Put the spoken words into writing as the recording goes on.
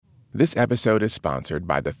This episode is sponsored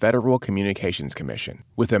by the Federal Communications Commission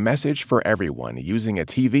with a message for everyone using a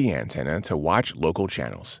TV antenna to watch local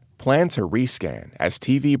channels. Plan to rescan as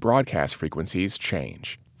TV broadcast frequencies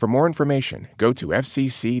change. For more information, go to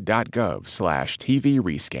fcc.gov/TV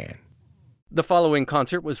rescan. The following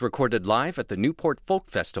concert was recorded live at the Newport Folk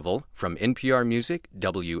Festival from NPR Music,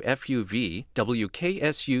 WFUV,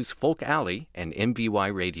 WKSU's Folk Alley, and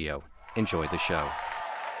MVY Radio. Enjoy the show.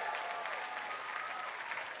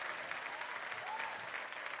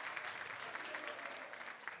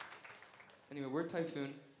 Anyway, we're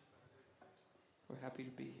Typhoon. We're happy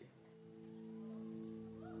to be here.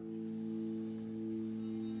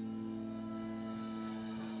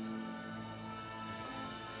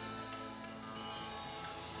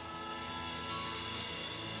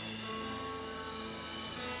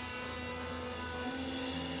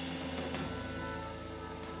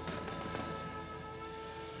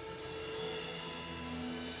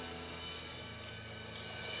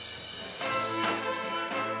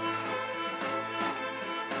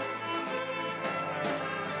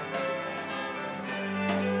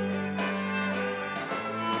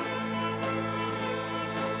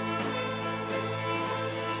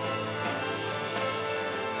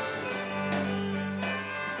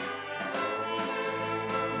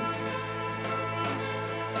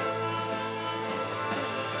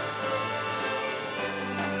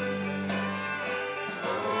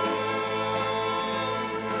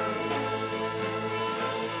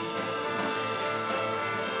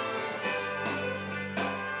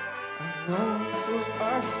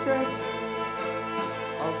 I said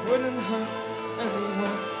I wouldn't hurt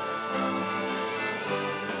anyone.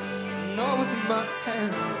 No, it was in my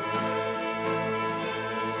hands.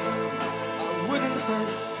 I wouldn't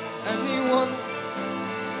hurt anyone.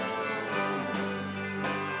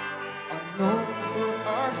 I know what I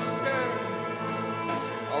said.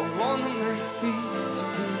 I wanna make peace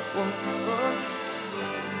with one.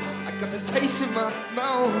 I got this taste in my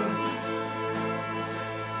mouth.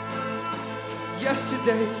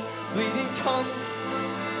 Yesterday's bleeding tongue.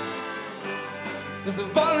 There's a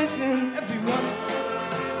violence in everyone.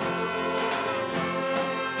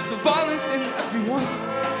 There's a violence in everyone.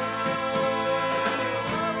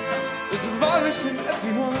 There's a violence in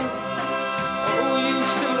everyone. Oh, you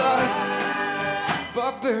civilized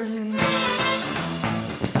barbarian.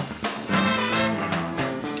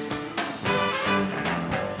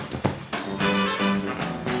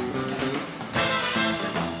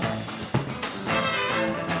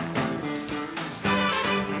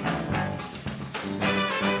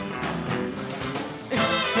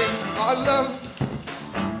 I love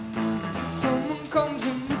someone comes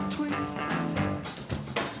in between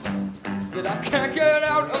that I can't get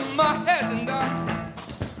out of my head, and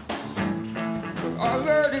I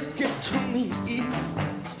let it get to me.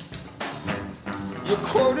 You're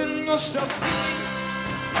quoting yourself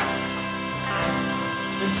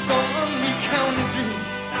in some unrecounted dream,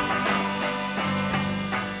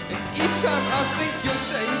 and each time I think you're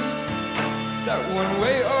saying that one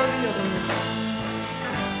way or the other.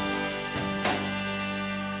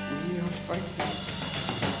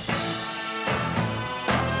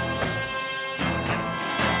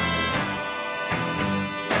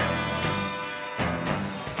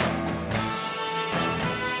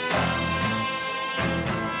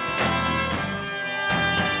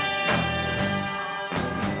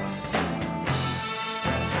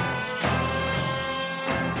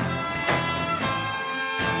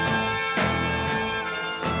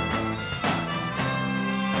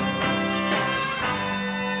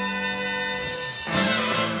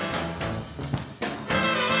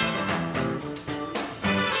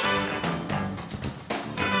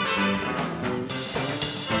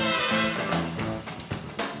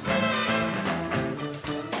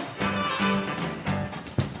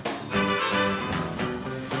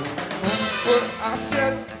 What I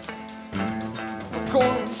said, I'm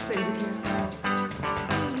going to say it again.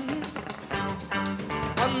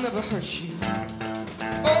 I'll never hurt you.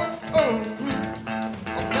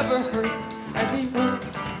 I'll never hurt anyone.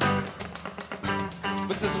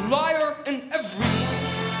 But there's a liar in everyone.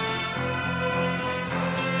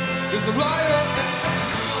 There's a liar in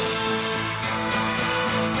everyone.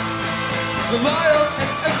 There's a liar in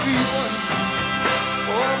everyone.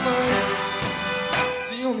 Oh, am I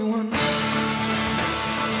the only one?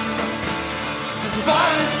 There's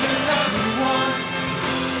violence in everyone.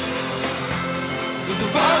 There's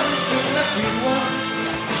violence in everyone.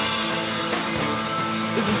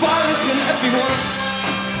 There's violence in everyone.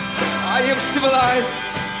 I am civilized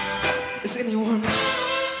as anyone.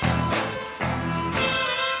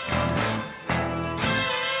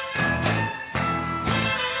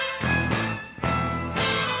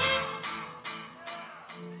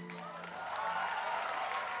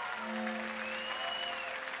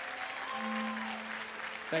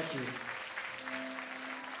 Thank you.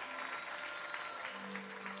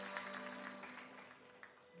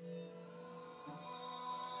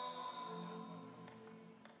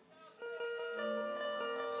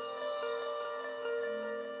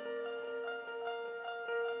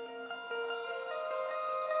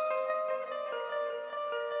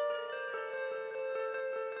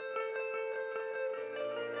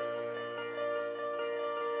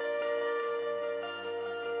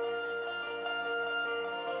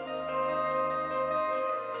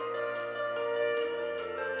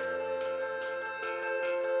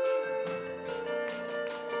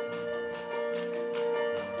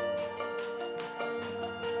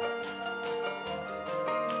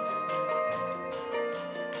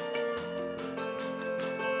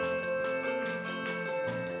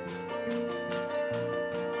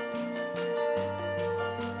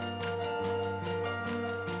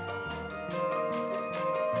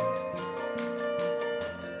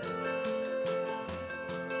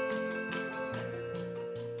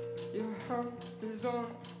 Your heart is on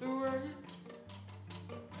the way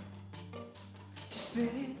to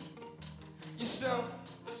sing yourself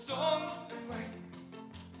a song and wait.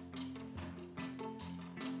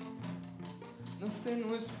 Nothing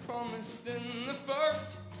was promised in the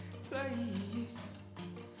first place,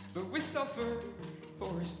 but we suffer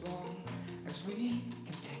for as long as we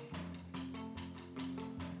can take.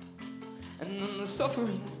 And then the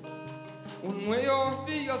suffering, one way or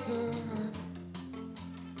the other,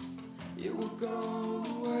 it will go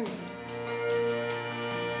away.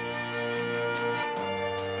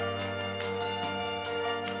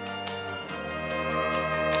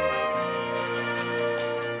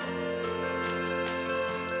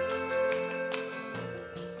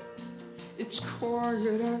 It's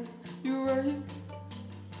quiet and you wait.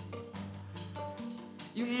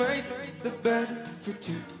 You made the bed for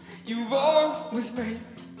two. You've always made,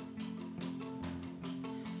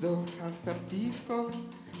 though half empty from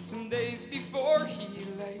some days before he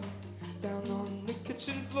lay down on the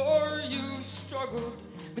kitchen floor. You struggled,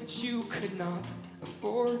 but you could not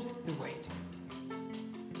afford the weight.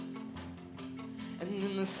 And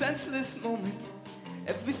in a senseless moment,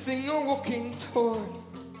 everything you're walking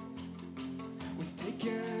towards was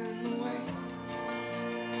taken away.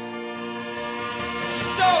 So you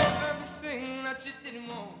sold everything that you didn't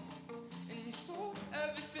want, and you sold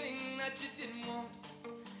everything that you didn't want,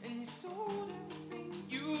 and you sold everything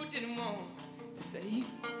you didn't want to save.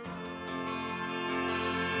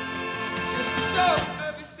 Yes, you sold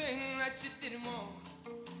everything that you didn't want,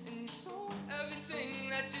 and you sold everything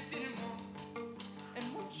that you didn't want, and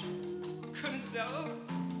what you couldn't sell,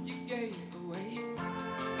 you gave away.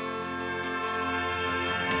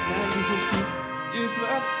 Now you've a few years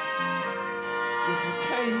left, give or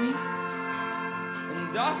take,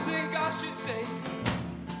 and I think I should say,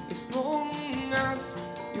 as long as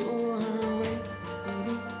you're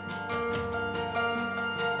waiting,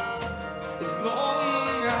 as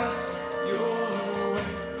long as you're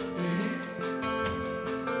waiting,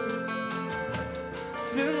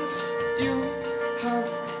 since you have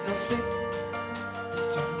nothing to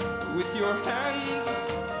do with your hands,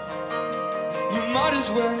 you might as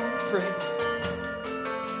well pray.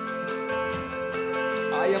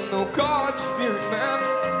 I am no God-fearing man,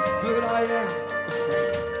 but I am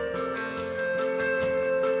afraid.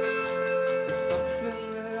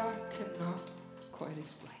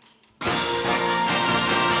 Explain.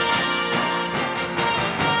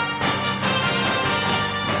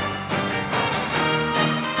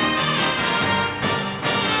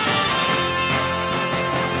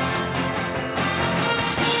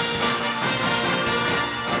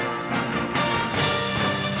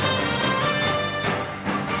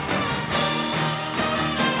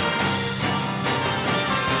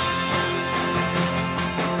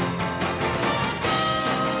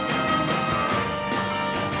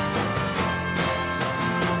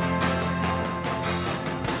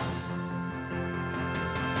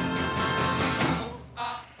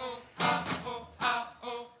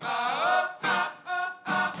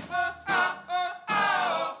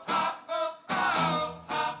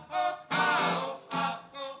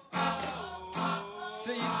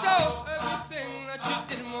 So you sold everything that you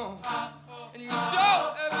didn't want, and you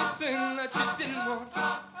sold everything that you didn't want.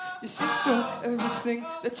 Yes, you sold everything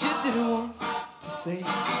that you didn't want to say.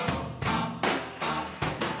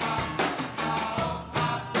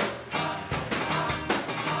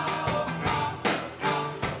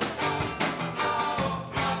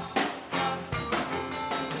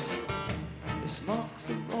 This marks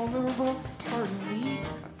a vulnerable part of me.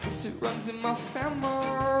 I guess it runs in my family.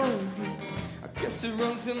 I guess it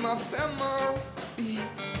runs in my family.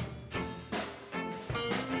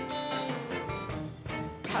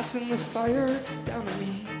 passing the fire down to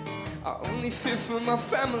me. I only fear for my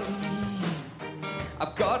family.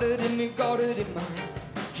 I've got it in me, got it in my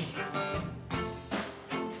jeans.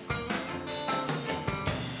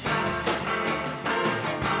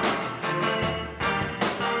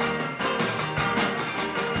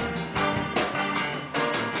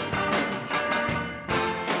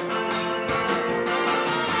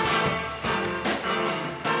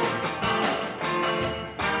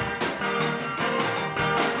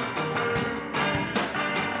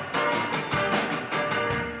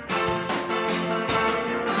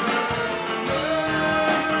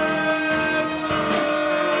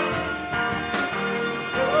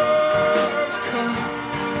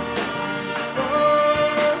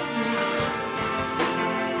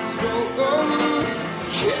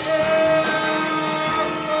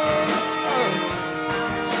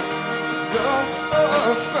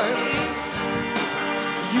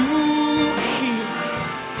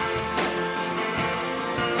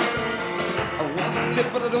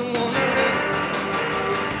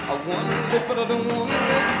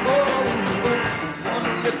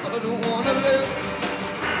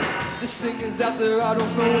 Out there, I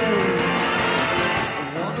don't know. I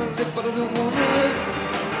wanna live, but I don't wanna live.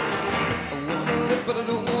 I wanna live, but I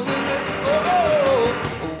don't wanna live. Oh,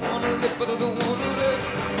 I wanna live, but I don't wanna live.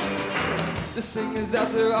 The singers out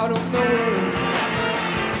there, I don't know.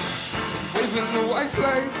 Waving the white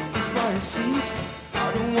flag, the fire ceased.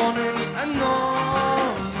 I don't want any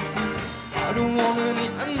enemies. I don't want any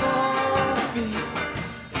enemies.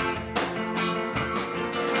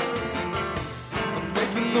 I'm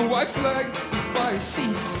waving the white flag.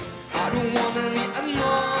 Cease. I don't want any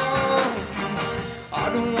enemies. I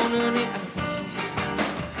don't want any enemies.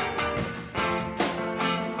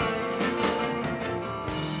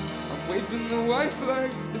 I'm waving the white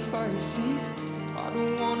flag, the fire ceased. I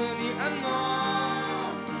don't want any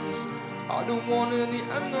enemies. I don't want any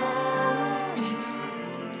enemies.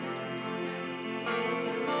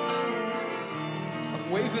 I'm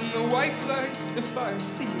waving the white flag, the fire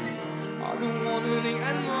ceased. I don't want any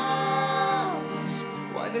enemies.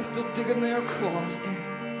 Why they still digging their claws in me?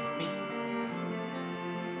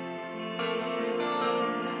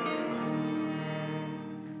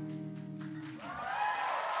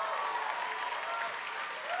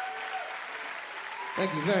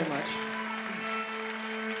 Thank you very much.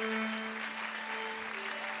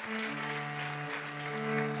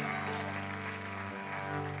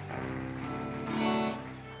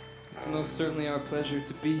 It's most certainly our pleasure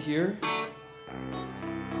to be here.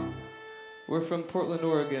 We're from Portland,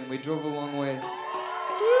 Oregon. We drove a long way.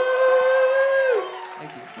 Woo!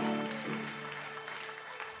 Thank you.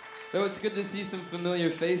 Though it's good to see some familiar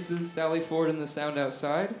faces, Sally Ford and the Sound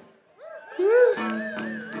Outside. Woo!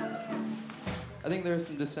 I think there are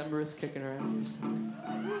some Decemberists kicking around here somewhere.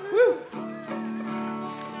 Woo!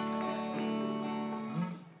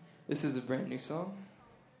 This is a brand new song.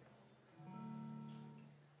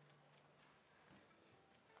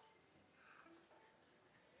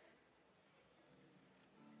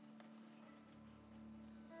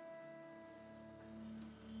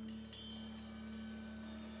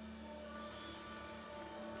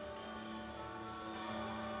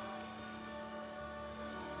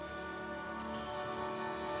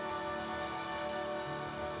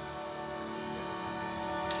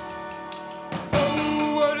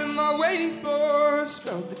 Waiting for a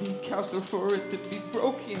spell to be cast or for it to be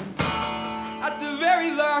broken. At the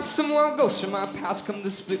very last, someone ghosts from my past come to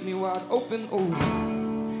split me wide open. Oh,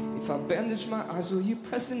 if I bandage my eyes, will you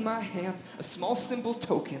press in my hand a small simple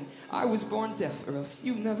token? I was born deaf, or else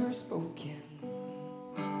you've never spoken.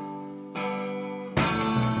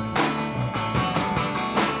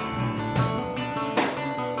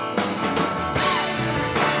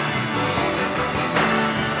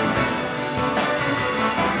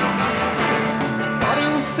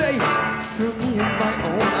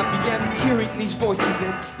 These voices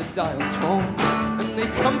in the dial tone, and they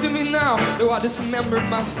come to me now, though I dismembered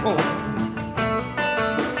my phone.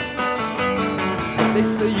 They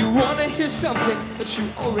say you wanna hear something that you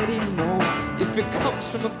already know, if it comes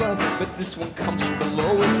from above, but this one comes from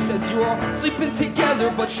below. It says you're all sleeping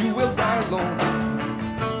together, but you will die alone.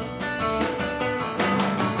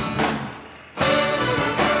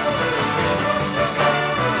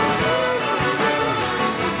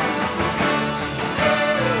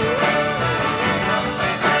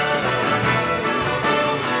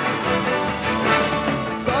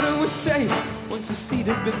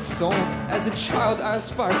 Been sown. As a child I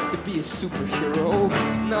aspired to be a superhero.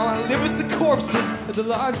 Now I live with the corpses of the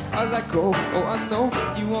lives I let go. Oh, I know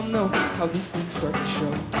you all know how these things start to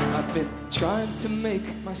show. I've been trying to make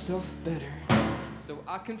myself better, so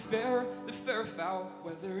I can fare the fair foul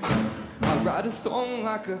weather. I write a song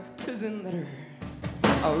like a prison letter.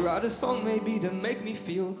 I'll write a song maybe to make me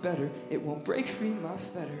feel better. It won't break free my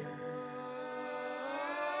fetter.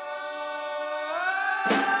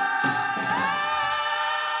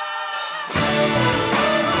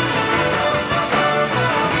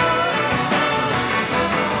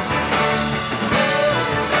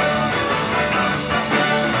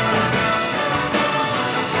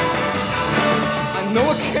 I know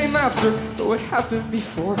it came after, though it happened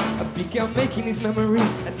before. I began making these memories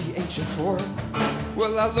at the age of 4.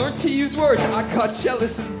 Well, I learned to use words, I got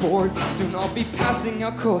jealous and bored. Soon I'll be passing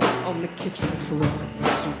out cold on the kitchen floor.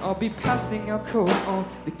 Soon I'll be passing out cold on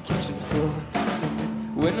the kitchen floor.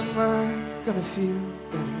 Singing, when am I gonna feel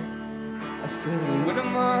better? I said, when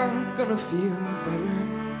am I gonna feel better?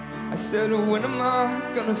 I said, when am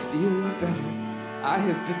I gonna feel better? I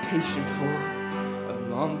have been patient for a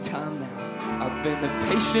long time now. I've been the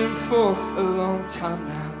patient for a long time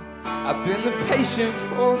now. I've been the patient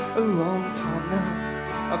for a long time now.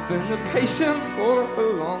 I've been the patient for a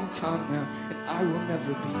long time now, and I will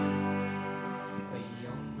never be a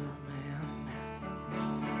younger man now.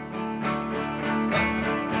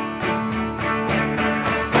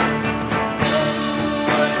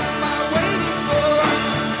 What am I waiting for?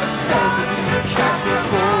 A smoking castle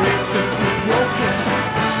for it to be broken.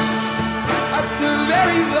 At the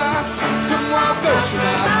very last, some wild ghost I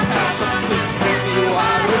passed on to spin me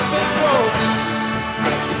wide open road.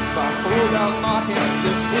 If I hold out my hand,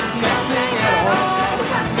 there is nothing at all.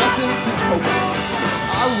 There's nothing to hope.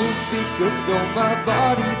 I will be good though my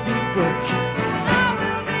body be broken. I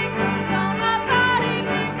will be good though my body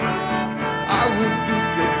be broken. I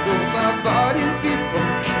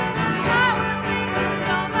will be good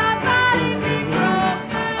though my body be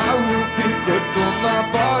broken. I will be good though my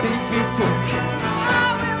body be broken.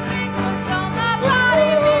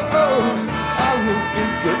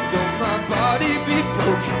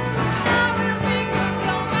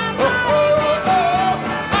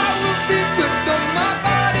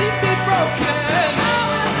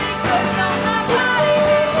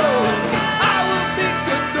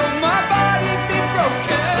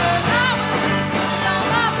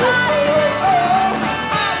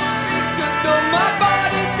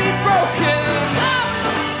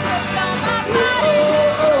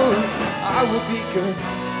 I will be good,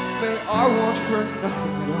 may I want for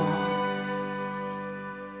nothing at all.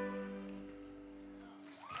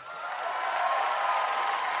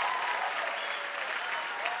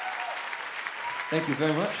 Thank you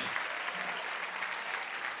very much.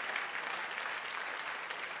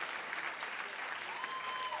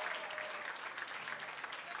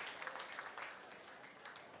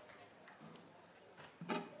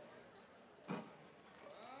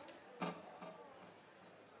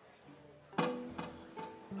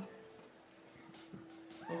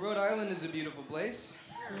 Well, Rhode Island is a beautiful place.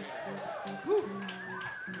 Whew.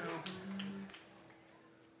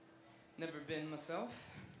 Never been myself.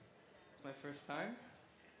 It's my first time.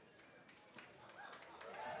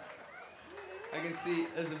 I can see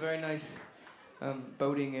there's a very nice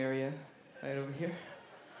boating area right over here.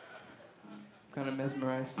 I'm kind of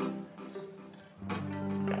mesmerized.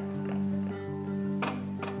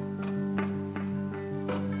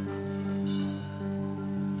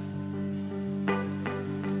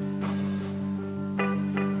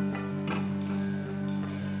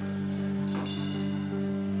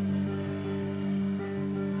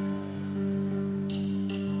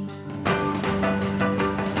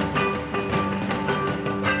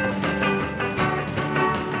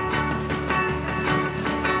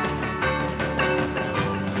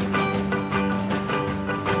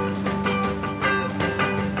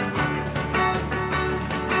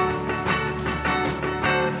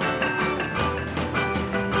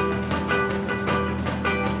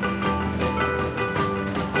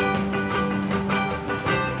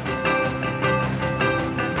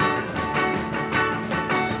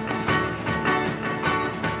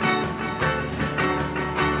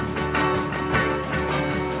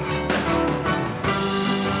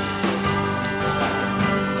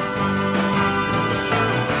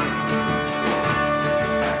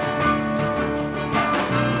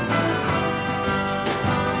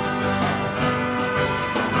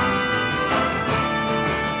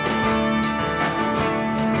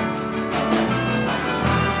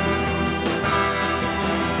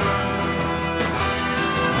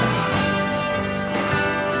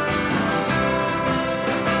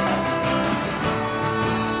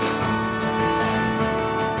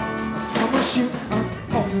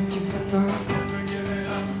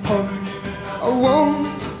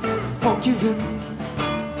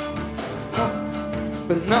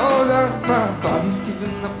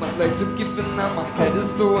 giving up, my legs are giving out, my head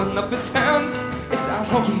is throwing up its hands. It's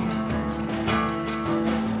asking,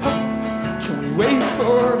 can we wait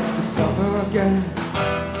for the summer again?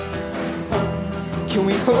 Can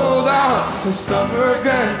we hold out for summer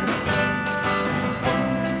again?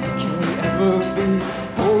 Can we ever be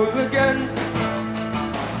whole again?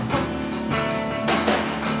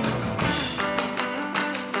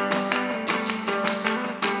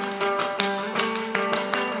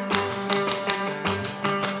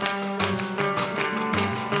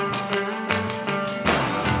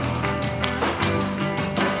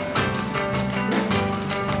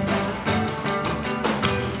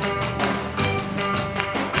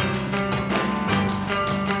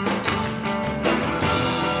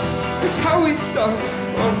 It's how we start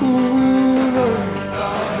over.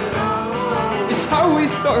 It's how we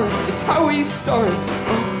start. It's how we start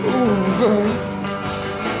over.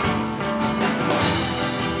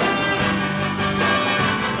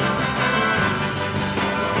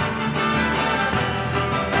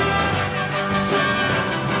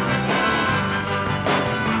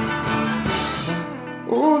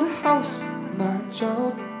 Old house, my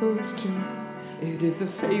childhood's tomb. It is a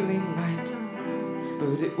failing light,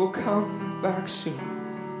 but it will come back soon.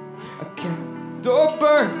 A candle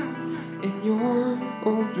burns in your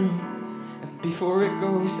old room, and before it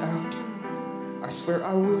goes out, I swear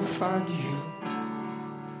I will find you.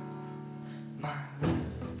 My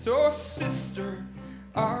little sister,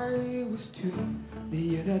 I was 2 the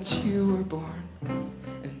year that you were born,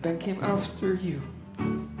 and Ben came after you,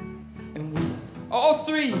 and we all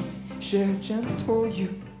 3 shared gentle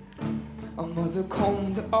youth. Our mother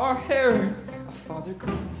combed our hair, our father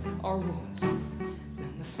cleaned our wounds.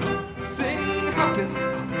 Then the small thing happened,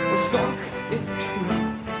 or sunk, it's true,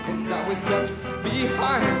 and I was left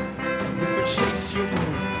behind. Different shapes you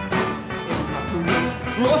move. In my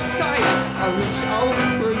peripheral sight, I reach out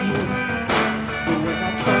for you, but when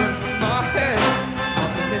I turn my head,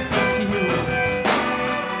 I'm in an empty room.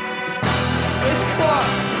 This clock,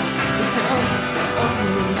 the hands of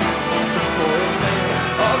moon, before a man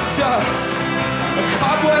of dust. A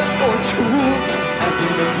cobweb or 2, and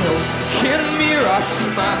in a broken mirror I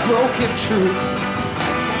see my broken truth.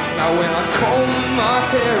 Now when I comb my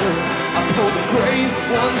hair, I pull the gray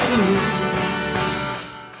ones loose.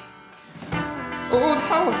 Old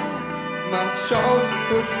house, my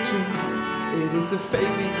childhood's dream. It is a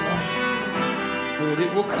failing light, but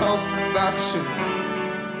it will come back soon.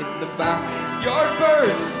 In the backyard,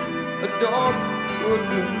 birds, a dog would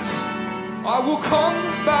lose. I will come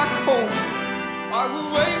back home. I will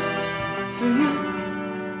wait for you.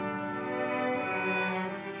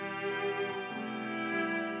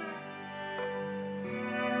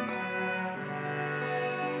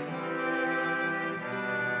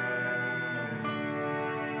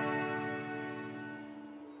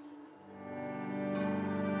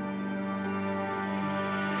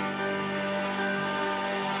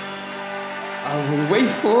 I will wait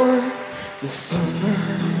for the summer.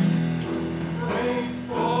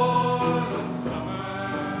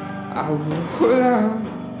 I will hold out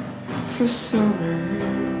for summer.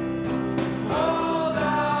 Hold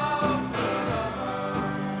out for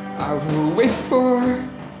summer. I will wait for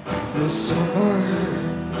the summer.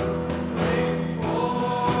 Wait for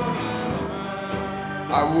the summer.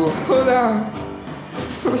 I will hold out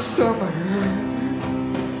for summer.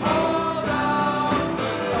 Hold out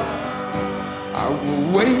for summer. I will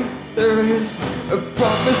wait. There is a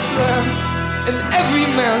promised land in every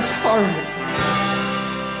man's heart.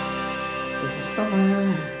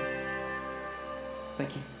 Summer.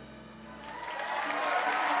 Thank you.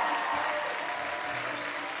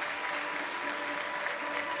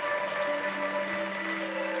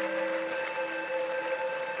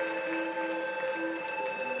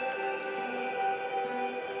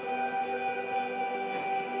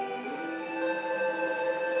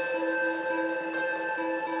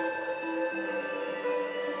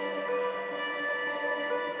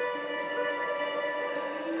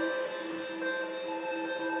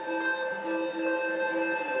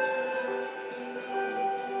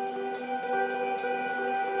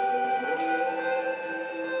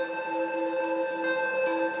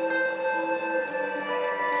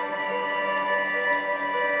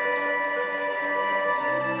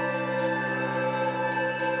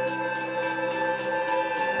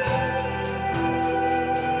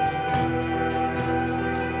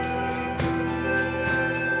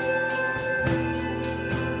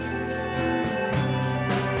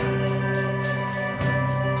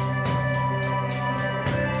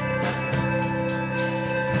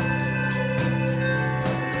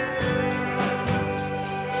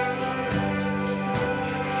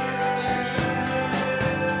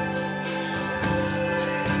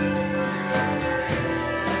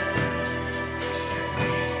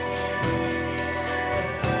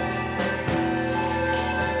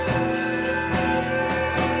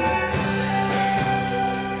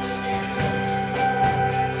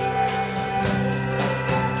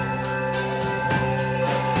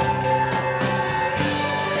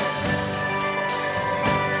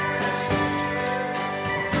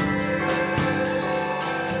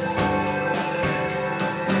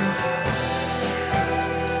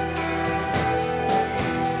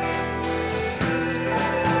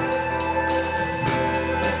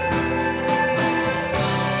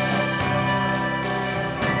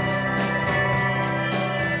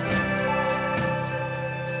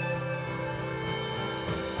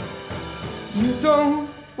 You don't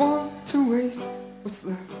want to waste what's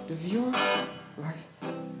left of your life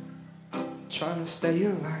trying to stay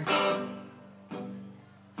alive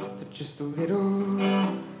for just a little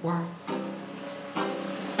while.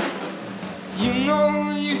 You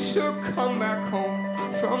know you should come back home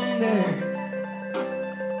from there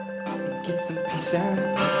and get some peace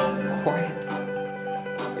and quiet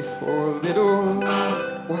if for a little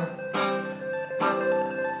while.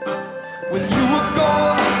 When you were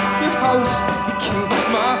gone, your house became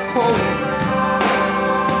my home.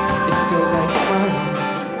 It felt like my home.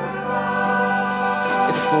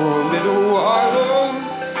 If for a little while,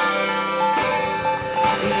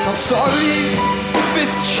 I'm sorry if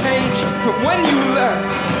it's changed from when you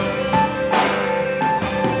left.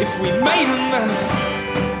 If we made a mess,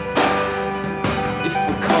 if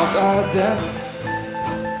we caused our death,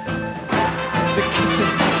 the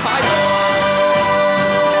kitchen tiles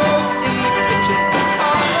in the kitchen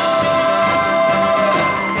tiles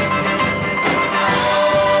in the kitchen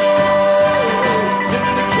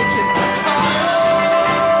tiles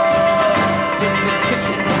in the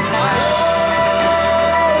kitchen tiles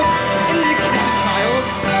in the kitchen tiles.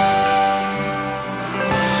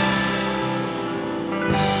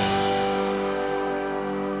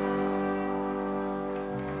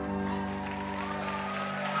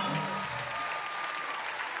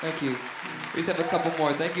 Thank you. We just have a couple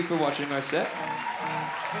more. Thank you for watching our set.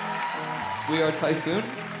 We are Typhoon.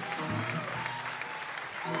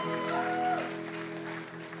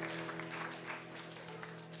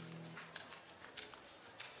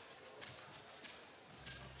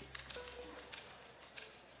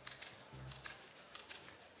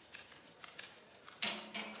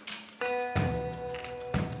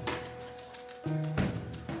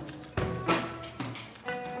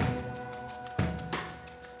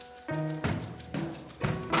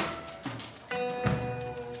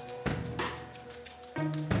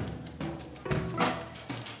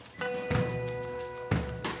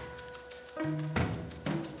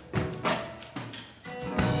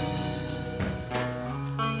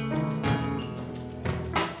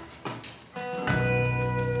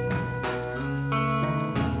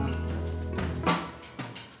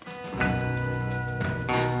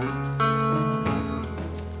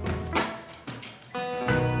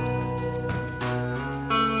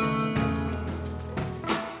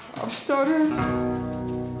 Started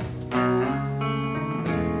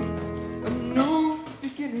a new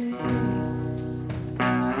beginning,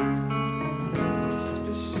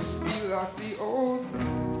 suspiciously like the old.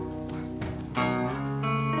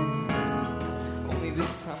 Only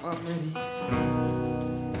this time I'm ready.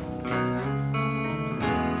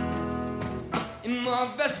 In my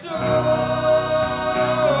vessel,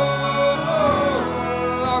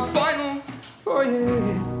 our final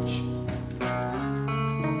voyage.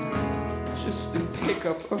 To pick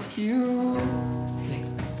up a few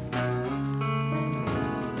things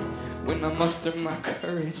when I muster my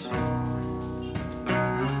courage.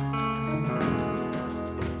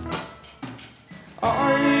 I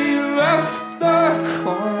left the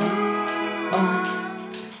car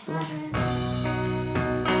running.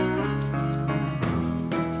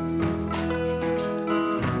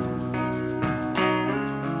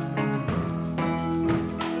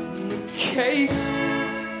 In the case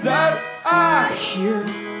that I hear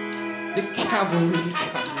the cavalry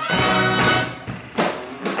coming.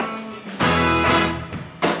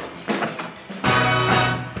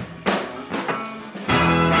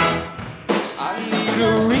 I need a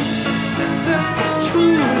reason to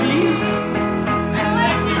leave and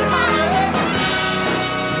let you have it.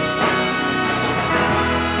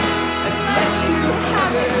 And let you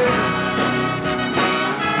have it.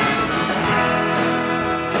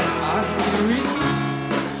 I need a reason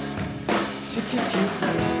to keep you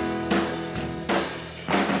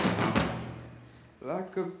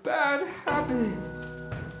like a bad habit,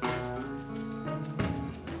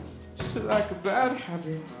 just like a bad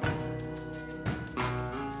habit,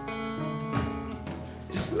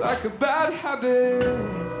 just like a bad habit,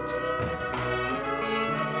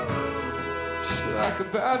 just like a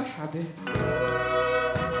bad habit,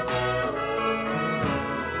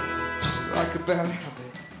 just like a bad habit.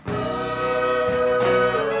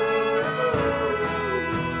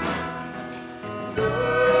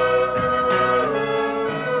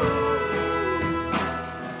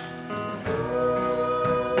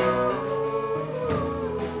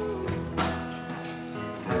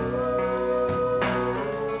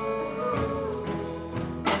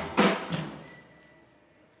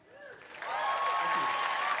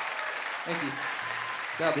 Thank you.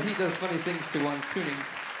 God, the heat does funny things to one's tunings.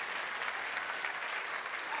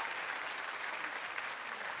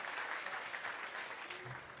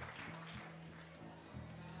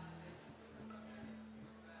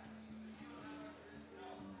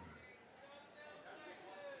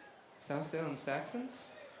 South Salem Saxons?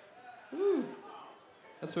 Woo!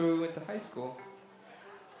 That's where we went to high school.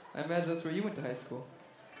 I imagine that's where you went to high school.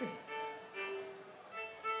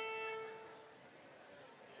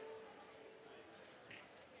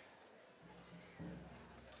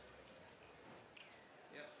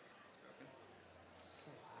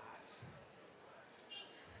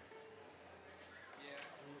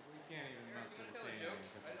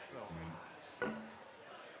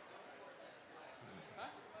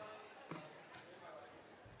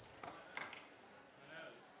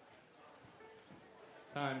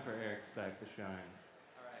 Time for Eric's Stack to shine.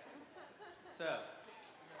 All right. So,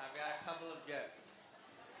 I've got a couple of jokes.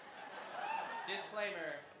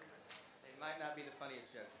 Disclaimer, they might not be the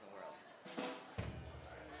funniest jokes in the world.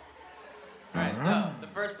 All right, so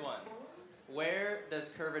the first one. Where does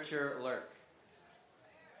curvature lurk?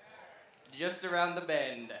 Just around the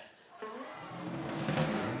bend.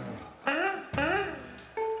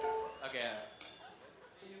 Okay.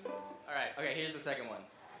 All right, okay, here's the second one.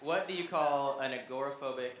 What do you call an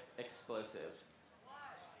agoraphobic explosive?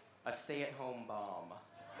 A stay-at-home bomb.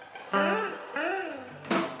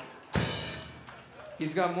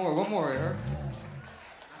 He's got more. One more, Eric.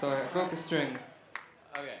 Sorry, I broke a string.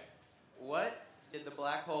 Okay. What did the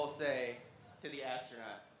black hole say to the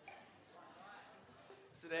astronaut?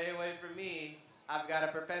 Stay away from me. I've got a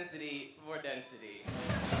propensity for density.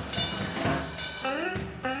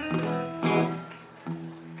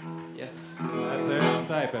 Yes. That's Eric's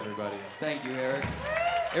Type, everybody. Thank you, Eric.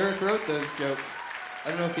 Eric wrote those jokes. I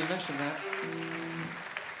don't know if he mentioned that.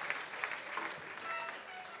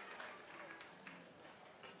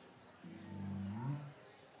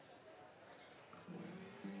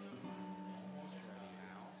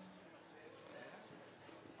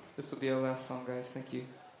 This will be our last song, guys. Thank you.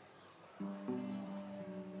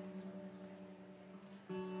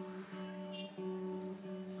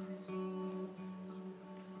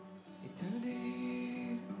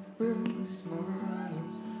 Eternity will smile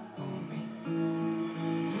on me.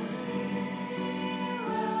 Eternity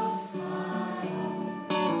will smile.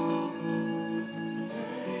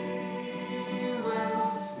 Eternity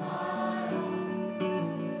will smile.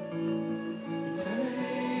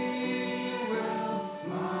 Eternity will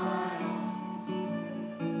smile.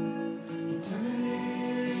 Eternity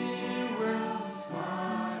will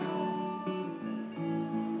smile.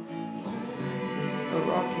 Eternity, a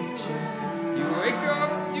rocking chair. You wake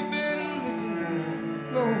up, you've been living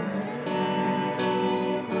alone.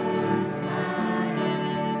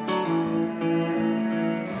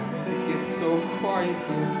 It gets so quiet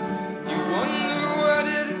here. You wonder where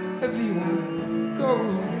did everyone go?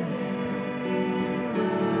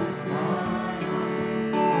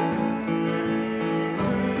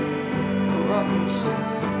 A rocking chair.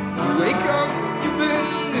 You wake up, you've been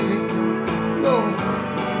living alone.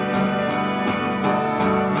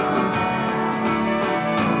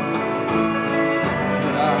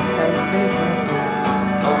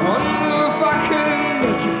 I wonder if I can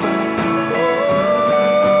make it back.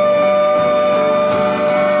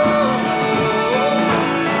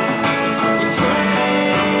 Eternity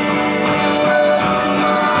will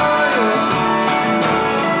smile.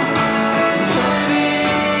 Eternity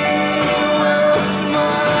will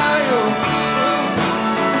smile.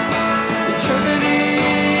 Eternity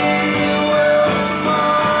will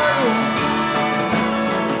smile.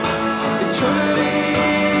 Eternity.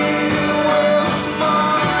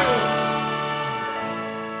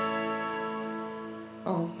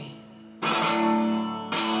 Oh, me.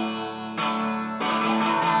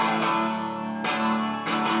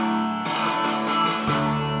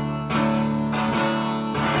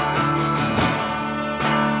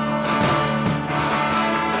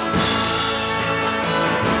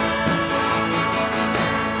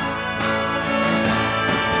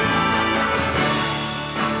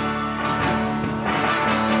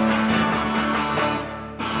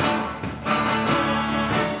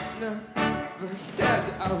 Never said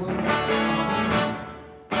I was honest.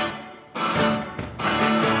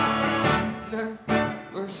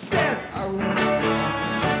 Never said I was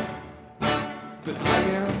honest, but I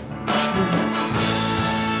am true.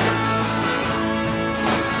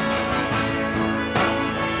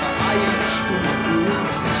 I am true.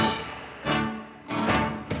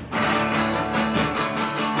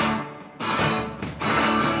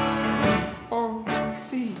 Oh,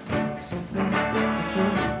 see something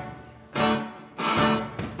different.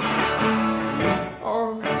 Or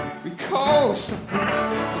recall something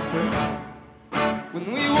different when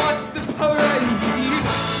we watch the parade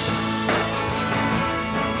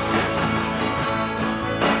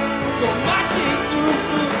go marching through.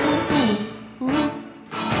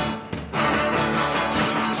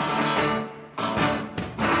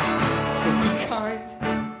 be kind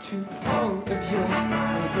to all of your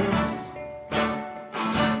neighbors.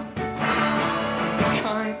 Be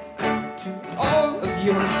kind to all of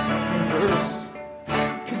your neighbors.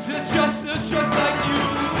 'Cause they're just like you.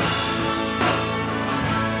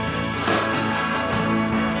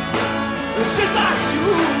 They're just like you.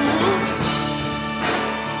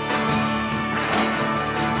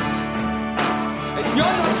 And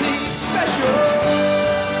you're nothing special.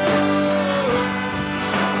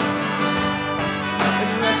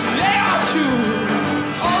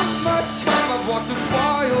 All my time I've walked a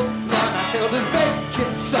file line, I held a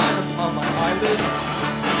vacant sign upon my eyelid.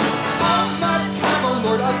 All my time, oh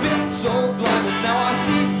Lord, I've been so blind, and now I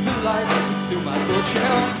see the light through my door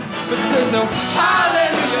channel. But there's no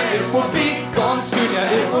hallelujah, it will be gone soon,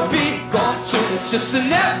 yeah, it will be gone soon. It's just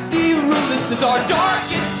an empty room, this is our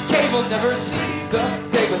darkest cave, we'll never see the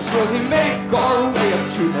day, but slowly make our way up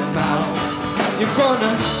to the mountain. You're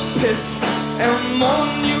gonna piss and moan,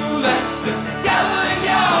 you let the devil in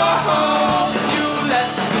your home. You let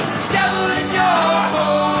the devil in your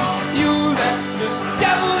home. You let the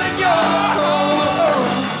devil in your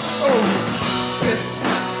home. Oh, piss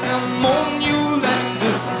and moan, you let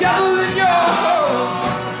the devil in your home.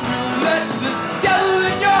 You let the devil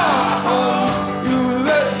in your home. You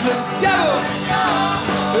let the devil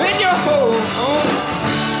in your home.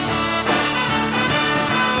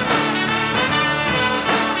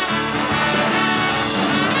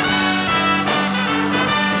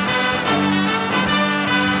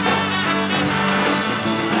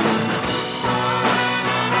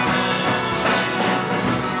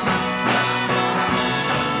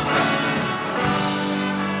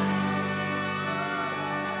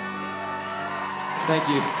 Thank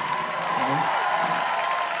you.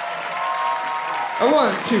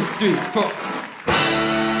 1, 2, 3, 4.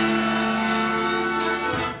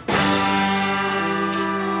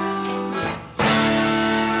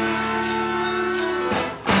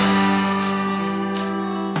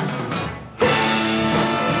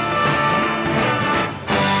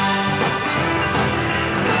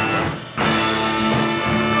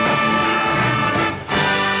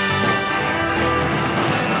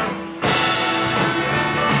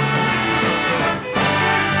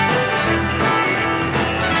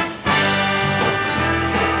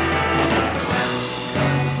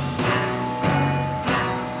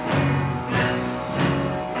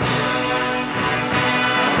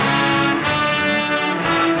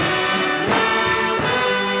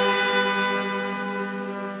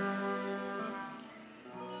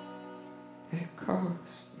 It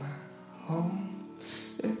cost my home.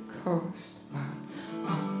 It cost my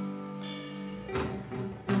home.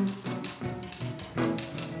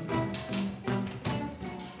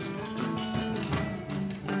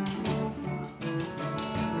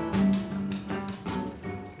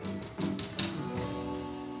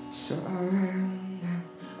 So I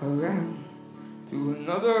ran to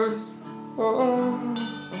another's.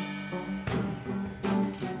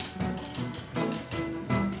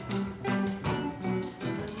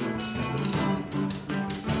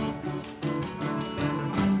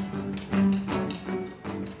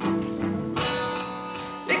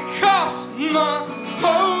 My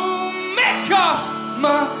home, it cost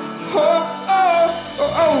my home.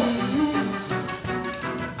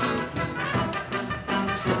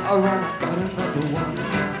 So I ran, I got another one.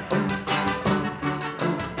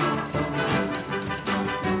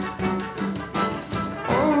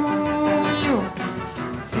 You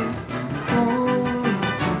see,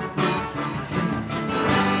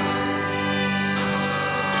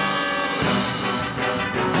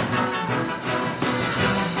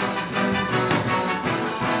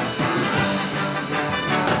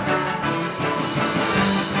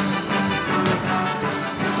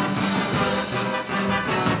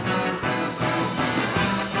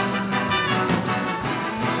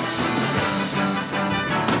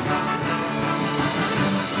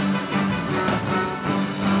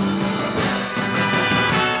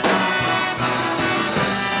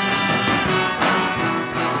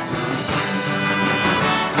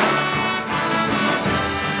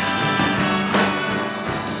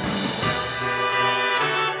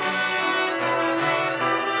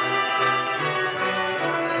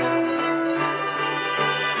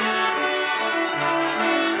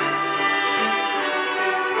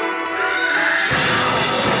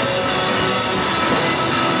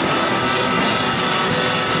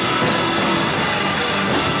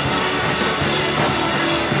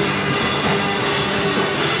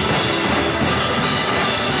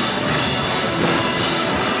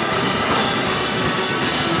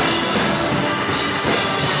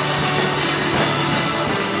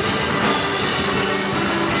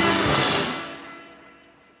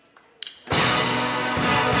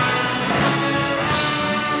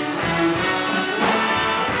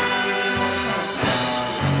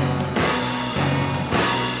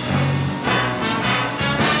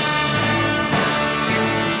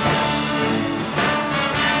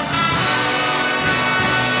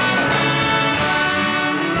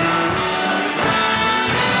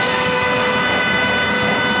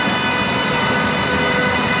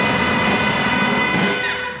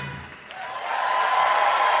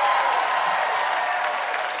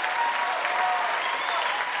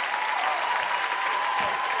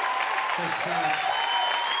 Thank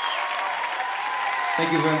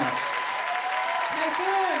you very much.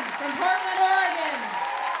 Typhoon from Portland,